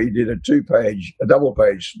 years, we did a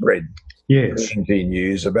double-page spread. Yes. NT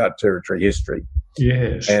News about Territory history.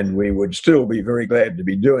 Yes. And we would still be very glad to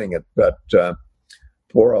be doing it, but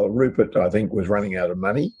poor old Rupert, I think, was running out of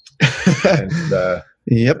money. And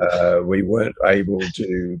we weren't able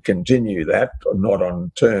to continue that, not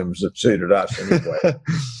on terms that suited us anyway.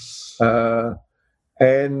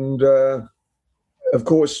 Of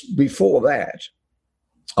course, before that,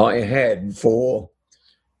 I had for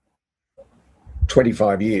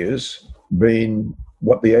 25 years been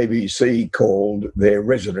what the ABC called their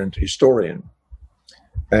resident historian.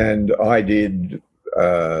 And I did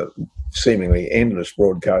seemingly endless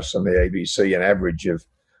broadcasts on the ABC, an average of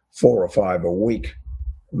 4 or 5 a week,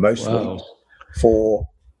 weeks, for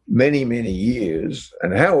many, many years.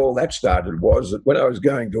 And how all that started was that when I was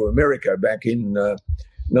going to America back in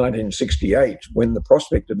 1968, when the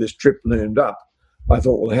prospect of this trip loomed up, I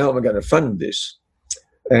thought, well, how am I going to fund this?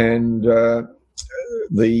 And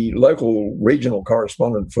the local regional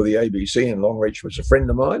correspondent for the ABC in Longreach was a friend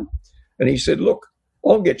of mine. And he said, look,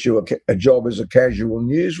 I'll get you a job as a casual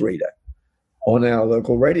newsreader on our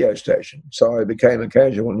local radio station. So I became a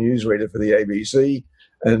casual newsreader for the ABC,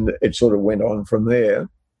 and it sort of went on from there.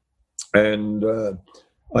 And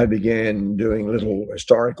I began doing little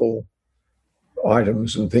historical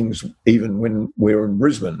items and things even when we were in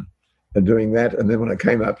Brisbane and doing that. And then when I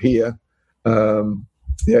came up here, the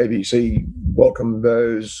ABC welcomed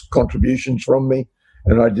those contributions from me,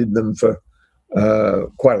 and I did them for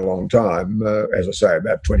quite a long time, as I say,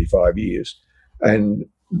 about 25 years. And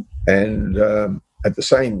at the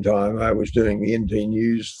same time, I was doing the NT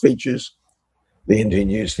News features. The NT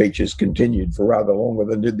News features continued for rather longer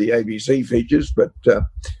than did the ABC features, but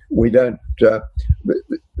we don't.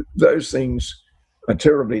 Those things are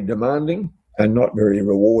terribly demanding and not very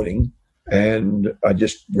rewarding. And I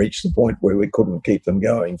just reached the point where we couldn't keep them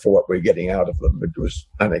going for what we're getting out of them. It was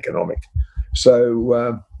uneconomic.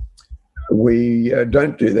 So we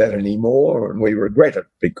don't do that anymore, and we regret it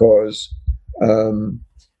because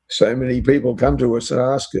so many people come to us and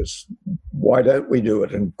ask us, why don't we do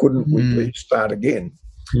it? And couldn't we please start again?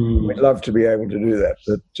 We'd love to be able to do that,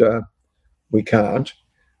 but we can't.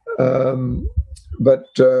 But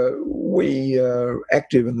we are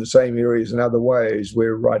active in the same areas in other ways.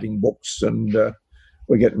 We're writing books, and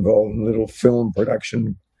we get involved in little film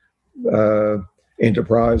production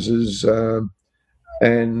enterprises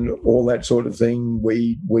and all that sort of thing.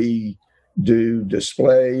 We do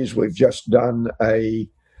displays. We've just done a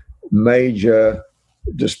major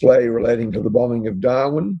display relating to the bombing of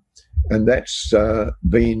Darwin, and that's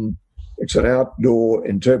it's an outdoor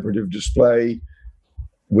interpretive display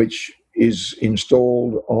which is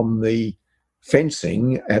installed on the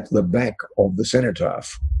fencing at the back of the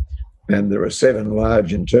cenotaph. And there are 7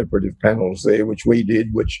 large interpretive panels there, which we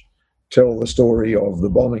did, which tell the story of the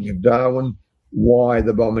bombing of Darwin, why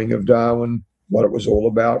the bombing of Darwin, what it was all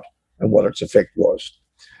about, and what its effect was.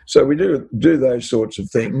 So we do those sorts of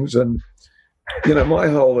things. And, you know, my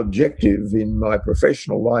whole objective in my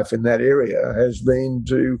professional life in that area has been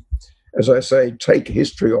to, as I say, take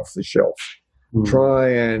history off the shelf, try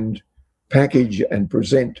and package and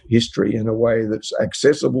present history in a way that's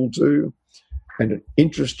accessible to and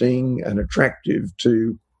interesting and attractive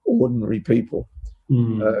to ordinary people,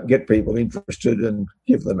 get people interested and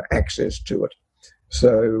give them access to it.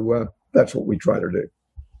 So that's what we try to do.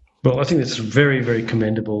 Well, I think that's very, very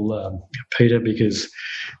commendable, Peter, because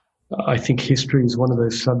I think history is one of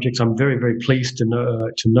those subjects. I'm very, very pleased to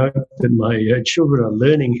note that my children are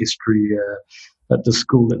learning history at the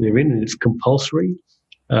school that they're in, and it's compulsory.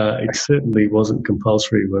 It certainly wasn't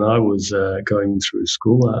compulsory when I was going through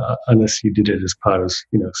school, unless you did it as part of,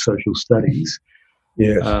 social studies.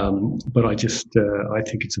 Yes. But I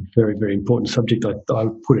think it's a very, very important subject. I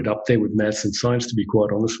would put it up there with maths and science, to be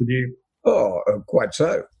quite honest with you. Oh, quite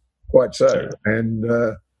so. And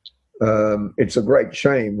it's a great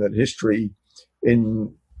shame that history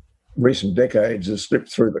in recent decades has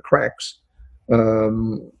slipped through the cracks.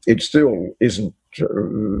 It still isn't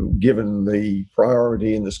given the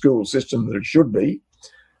priority in the school system that it should be,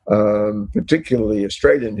 particularly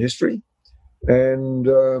Australian history. And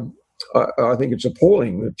I think it's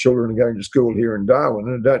appalling that children are going to school here in Darwin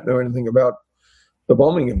and don't know anything about the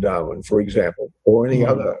bombing of Darwin, for example, or any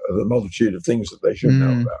other of the multitude of things that they should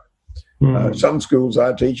know about. Some schools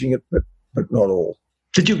are teaching it, but not all.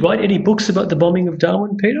 Did you write any books about the bombing of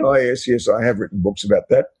Darwin, Peter? Oh, yes, I have written books about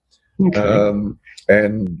that. Okay.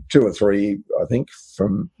 And 2 or 3, I think,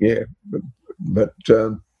 but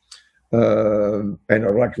and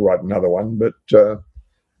I'd like to write another one, but there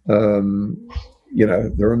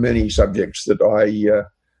are many subjects that I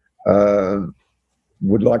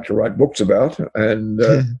would like to write books about, and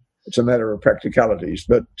it's a matter of practicalities.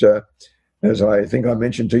 But as I think I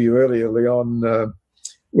mentioned to you earlier, Leon,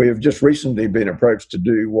 we have just recently been approached to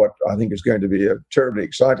do what I think is going to be a terribly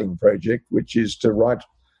exciting project, which is to write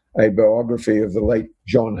a biography of the late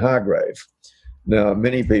John Hargrave. Now,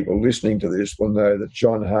 many people listening to this will know that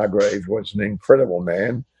John Hargrave was an incredible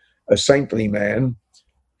man, a saintly man,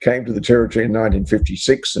 came to the Territory in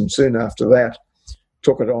 1956, and soon after that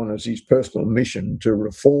took it on as his personal mission to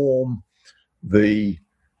reform the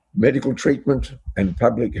medical treatment and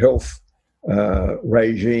public health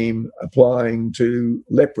regime applying to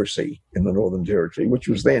leprosy in the Northern Territory, which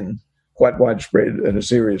was then quite widespread and a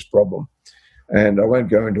serious problem. And I won't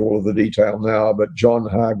go into all of the detail now, but John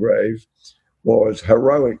Hargrave was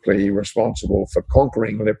heroically responsible for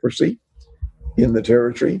conquering leprosy in the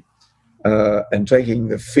Territory and taking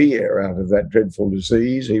the fear out of that dreadful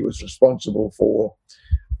disease. He was responsible for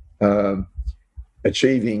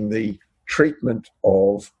achieving the treatment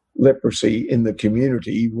of leprosy in the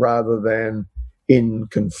community rather than in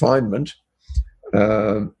confinement,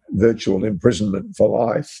 virtual imprisonment for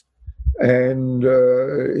life. And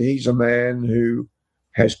he's a man who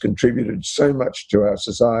has contributed so much to our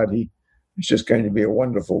society. It's just going to be a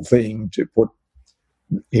wonderful thing to put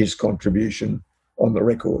his contribution on the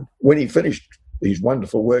record. When he finished his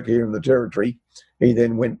wonderful work here in the Territory, he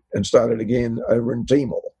then went and started again over in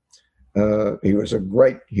Timor. He was a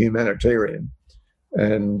great humanitarian,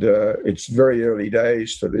 and it's very early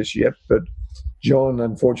days for this yet, but John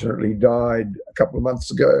unfortunately died a couple of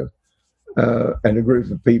months ago, and a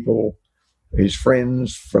group of people, his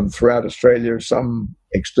friends from throughout Australia, some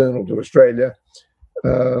external to Australia,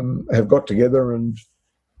 have got together and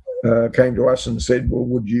came to us and said, well,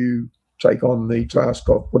 would you take on the task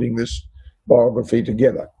of putting this biography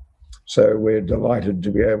together? So we're delighted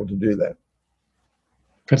to be able to do that.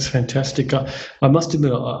 That's fantastic. I must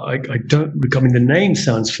admit, I don't. I mean, the name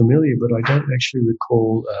sounds familiar, but I don't actually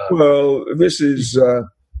recall. Well, this is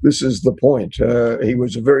the point. He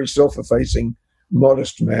was a very self-effacing,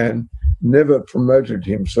 modest man. Never promoted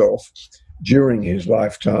himself during his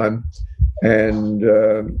lifetime, and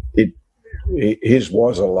his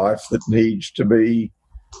was a life that needs to be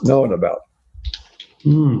known about.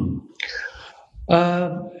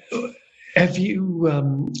 Have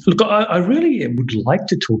you look? I really would like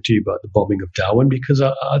to talk to you about the bombing of Darwin, because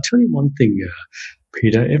I'll tell you one thing,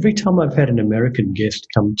 Peter. Every time I've had an American guest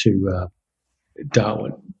come to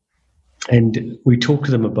Darwin, and we talk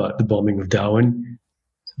to them about the bombing of Darwin,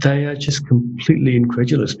 they are just completely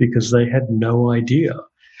incredulous because they had no idea.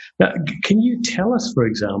 Now, can you tell us, for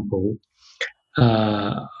example,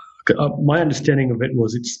 my understanding of it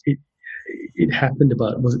was it happened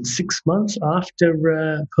about, was it 6 months after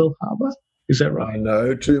Pearl Harbor? Is that right?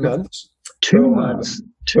 No, 2 months. 2 months.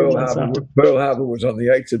 Pearl Harbor was on the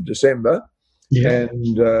 8th of December,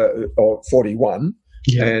 and 41.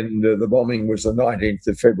 Yeah. And the bombing was the 19th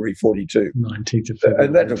of February, 42. 19th of February.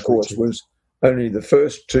 And that, of course, was only the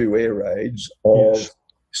first 2 air raids of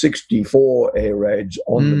 64 air raids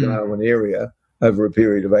on the Darwin area over a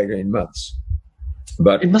period of 18 months.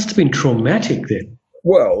 But it must have been traumatic then.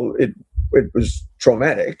 Well, it was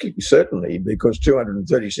traumatic, certainly, because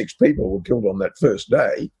 236 people were killed on that first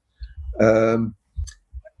day,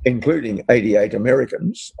 including 88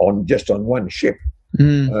 Americans just on one ship,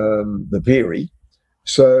 the Peary.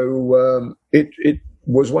 So it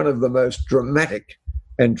was one of the most dramatic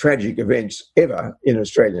and tragic events ever in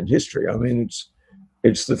Australian history. I mean,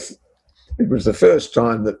 it was the first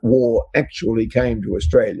time that war actually came to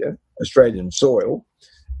Australian soil,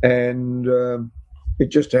 and it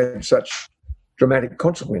just had such dramatic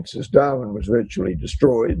consequences. Darwin was virtually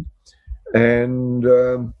destroyed, and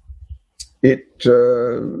it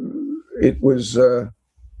was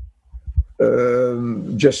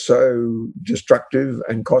just so destructive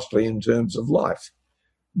and costly in terms of life.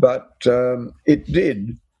 But it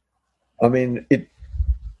did. I mean,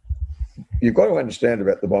 you've got to understand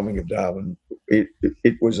about the bombing of Darwin.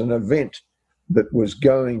 It was an event that was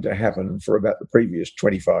going to happen for about the previous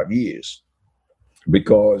 25 years,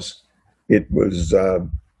 because it was, not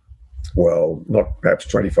perhaps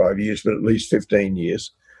 25 years, but at least 15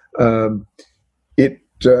 years.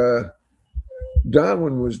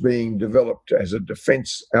 Darwin was being developed as a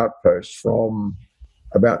defence outpost from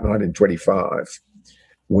about 1925,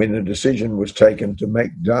 when a decision was taken to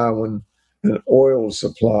make Darwin an oil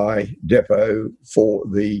supply depot for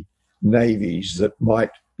the navies that might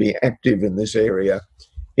be active in this area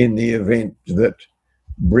in the event that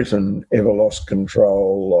Britain ever lost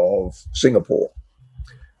control of Singapore.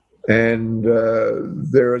 And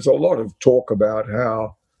there is a lot of talk about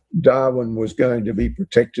how Darwin was going to be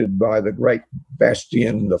protected by the great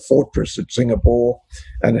bastion, the fortress at Singapore,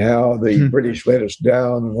 and how the British let us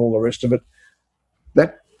down and all the rest of it.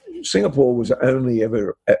 That Singapore was only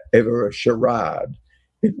ever a charade.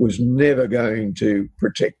 It was never going to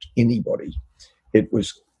protect anybody. It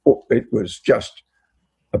was just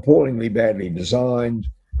appallingly badly designed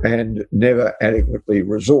and never adequately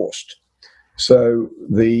resourced. So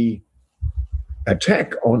the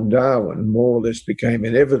attack on Darwin more or less became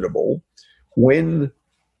inevitable when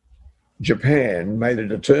Japan made a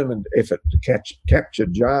determined effort to capture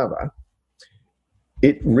Java.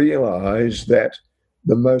 It realised that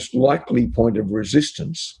the most likely point of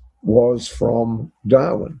resistance was from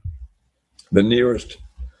Darwin, the nearest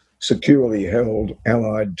securely held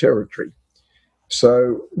Allied territory.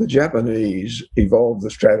 So the Japanese evolved the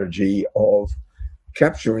strategy of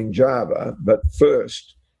capturing Java, but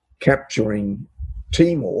first capturing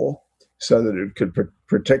Timor so that it could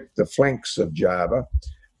protect the flanks of Java,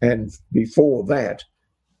 and before that,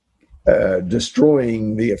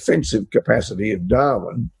 destroying the offensive capacity of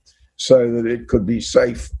Darwin so that it could be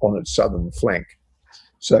safe on its southern flank.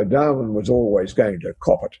 So Darwin was always going to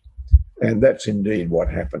cop it, and that's indeed what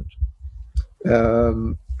happened.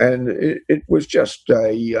 And it was just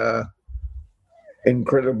a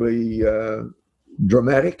incredibly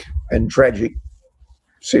dramatic and tragic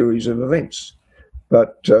series of events.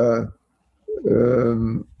 But there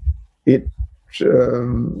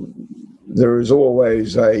is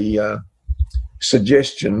always a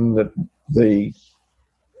suggestion that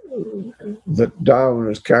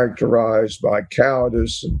Darwin is characterised by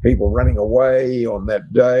cowardice and people running away on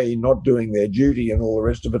that day, not doing their duty and all the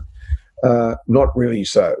rest of it. Not really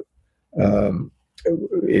so. And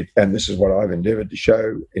this is what I've endeavoured to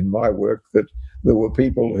show in my work, that there were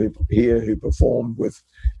people who performed with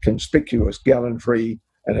conspicuous gallantry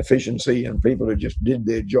and efficiency, and people who just did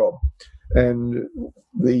their job. And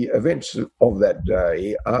the events of that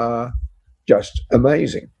day are just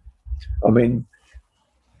amazing. I mean,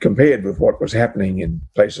 compared with what was happening in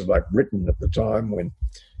places like Britain at the time, when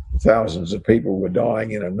thousands of people were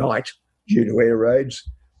dying in a night due to air raids,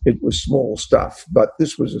 it was small stuff. But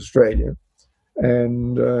this was Australia,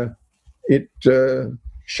 and it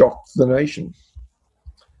shocked the nation.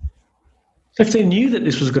 If they knew that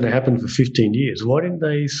this was going to happen for 15 years, why didn't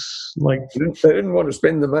they, They didn't want to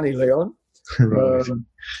spend the money, Leon. Right.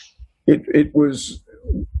 It was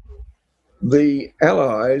the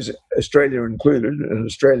Allies, Australia included, and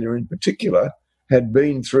Australia in particular, had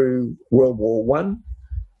been through World War I,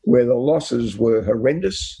 where the losses were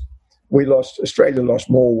horrendous. Australia lost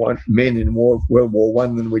more men in World War I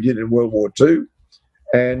than we did in World War II,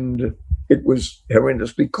 and it was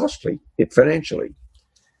horrendously costly financially.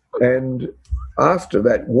 And after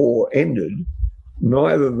that war ended,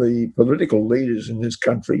 neither the political leaders in this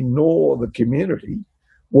country nor the community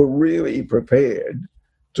were really prepared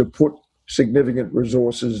to put significant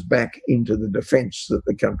resources back into the defence that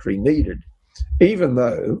the country needed, even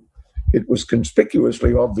though it was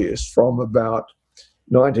conspicuously obvious from about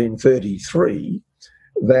 1933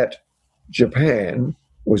 that Japan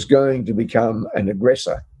was going to become an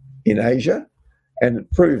aggressor in Asia, and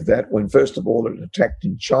it proved that when, first of all, it attacked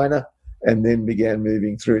in China and then began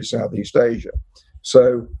moving through Southeast Asia.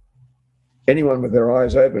 So anyone with their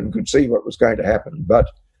eyes open could see what was going to happen. But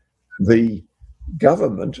the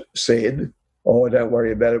government said, "Oh, don't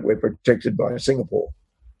worry about it, we're protected by Singapore."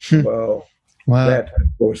 Well, wow. That, of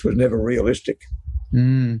course, was never realistic.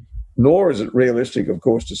 Nor is it realistic, of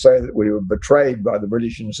course, to say that we were betrayed by the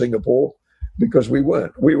British in Singapore, because we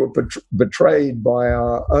weren't. We were betrayed by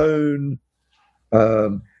our own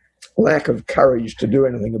lack of courage to do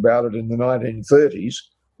anything about it in the 1930s,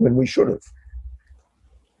 when we should have.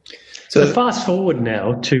 So fast forward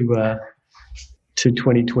now to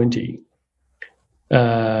 2020.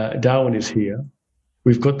 Darwin is here.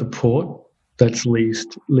 We've got the port that's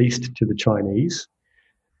leased to the Chinese.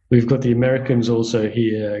 We've got the Americans also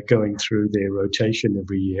here going through their rotation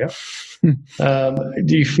every year.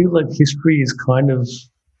 Do you feel like history is kind of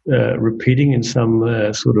repeating in some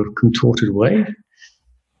sort of contorted way?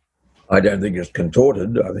 I don't think it's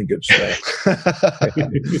contorted. I think it's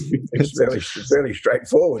fairly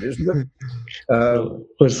straightforward, isn't it? Well,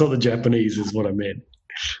 it's not the Japanese, is what I meant.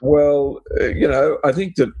 Well, I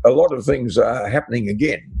think that a lot of things are happening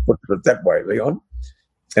again, put it that way, Leon.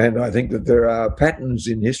 And I think that there are patterns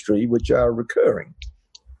in history which are recurring.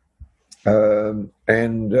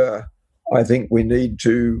 And I think we need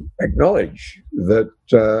to acknowledge that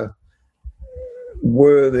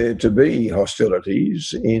were there to be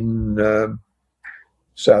hostilities in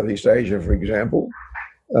Southeast Asia, for example,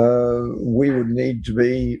 we would need to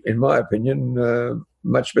be, in my opinion,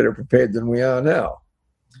 much better prepared than we are now.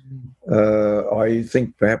 I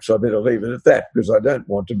think perhaps I better leave it at that, because I don't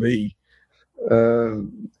want to be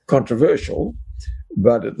controversial,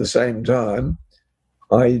 but at the same time,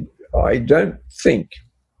 I don't think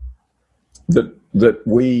that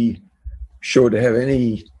we should have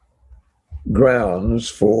any grounds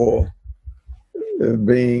for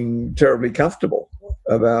being terribly comfortable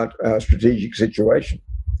about our strategic situation.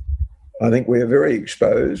 I think we are very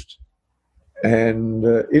exposed, and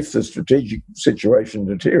if the strategic situation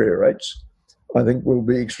deteriorates, I think we'll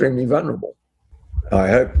be extremely vulnerable.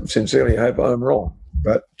 I sincerely hope I'm wrong,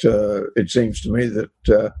 but it seems to me that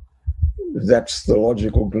that's the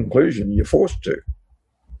logical conclusion you're forced to.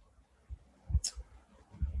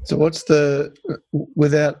 So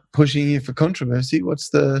without pushing you for controversy, what's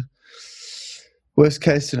the worst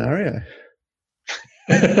case scenario?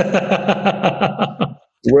 The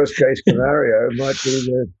worst case scenario might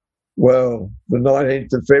be the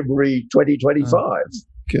 19th of February 2025.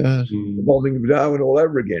 God. The bombing of Darwin all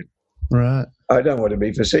over again. Right. I don't want to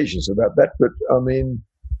be facetious about that, but I mean,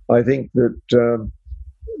 I think that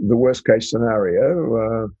the worst case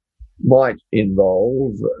scenario might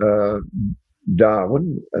involve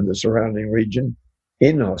Darwin and the surrounding region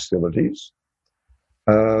in hostilities.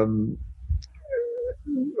 I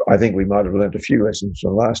think we might have learnt a few lessons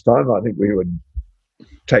from last time. I think we would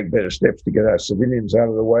take better steps to get our civilians out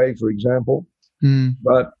of the way, for example.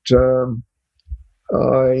 But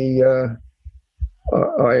I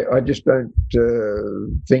just don't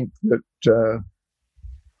think that.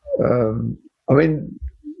 I mean,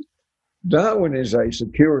 Darwin is a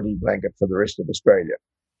security blanket for the rest of Australia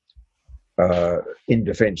in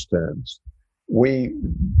defence terms.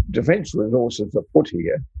 Defence resources are put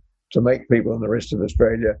here to make people in the rest of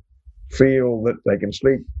Australia feel that they can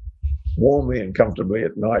sleep warmly and comfortably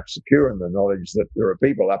at night, secure in the knowledge that there are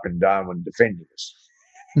people up in Darwin defending us.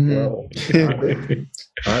 Well,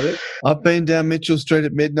 I've been down Mitchell Street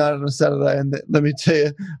at midnight on a Saturday, and let me tell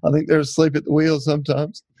you, I think they're asleep at the wheel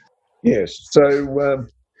sometimes. Yes, so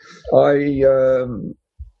I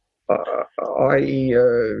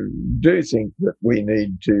do think that we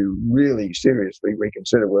need to really seriously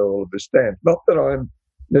reconsider where all of this stands. Not that I'm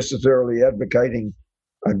necessarily advocating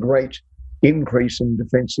a great increase in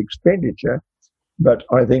defence expenditure, but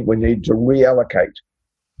I think we need to reallocate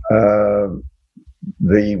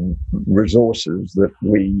the resources that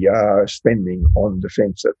we are spending on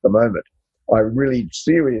defence at the moment. I really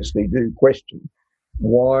seriously do question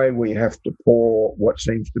why we have to pour what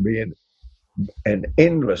seems to be an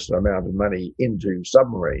endless amount of money into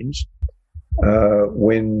submarines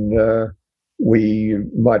when we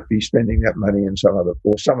might be spending that money in some of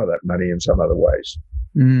that money in some other ways.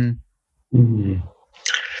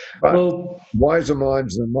 But wiser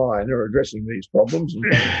minds than mine are addressing these problems, and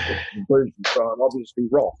the conclusions are obviously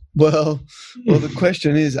wrong. Well, the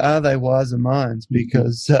question is, are they wiser minds?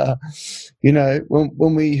 Because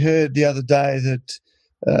when we heard the other day that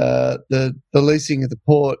the leasing of the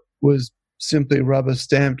port was simply rubber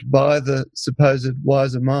stamped by the supposed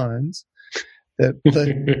wiser minds, that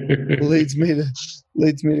leads me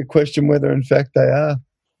to question whether, in fact, they are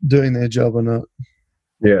doing their job or not.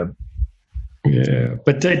 Yeah,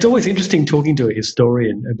 but it's always interesting talking to a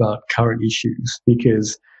historian about current issues,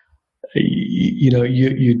 because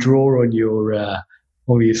you draw on your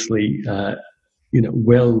obviously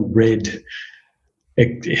well-read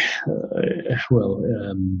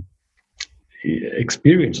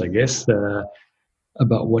experience, I guess,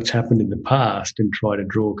 about what's happened in the past and try to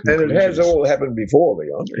draw conclusions. And it has all happened before,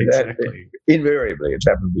 Leon. Exactly. Invariably, it's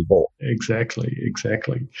happened before. Exactly.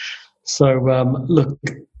 So, look,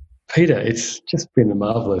 Peter, it's just been a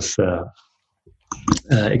marvellous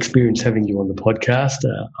experience having you on the podcast.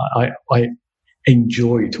 I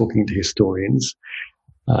enjoy talking to historians,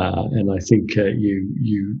 and I think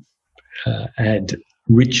you add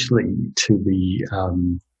richly to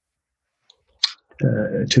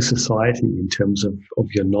to society in terms of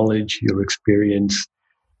your knowledge, your experience.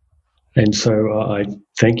 And so I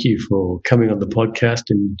thank you for coming on the podcast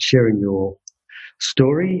and sharing your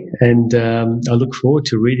story. And I look forward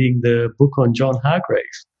to reading the book on John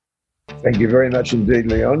Hargreaves. Thank you very much indeed,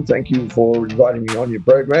 Leon. Thank you for inviting me on your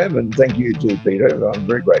program, and thank you too, Peter. I'm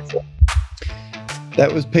very grateful.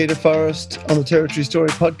 That was Peter Forrest on the Territory Story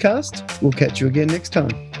podcast. We'll catch you again next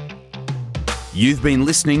time. You've been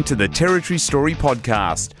listening to the Territory Story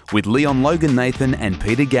podcast with Leon Logan Nathan and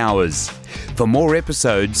Peter Gowers. For more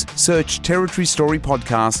episodes, search Territory Story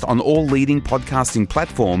podcast on all leading podcasting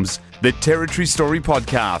platforms. The Territory Story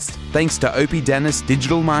podcast, thanks to Opie Dennis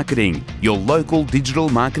Digital Marketing, your local digital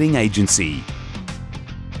marketing agency.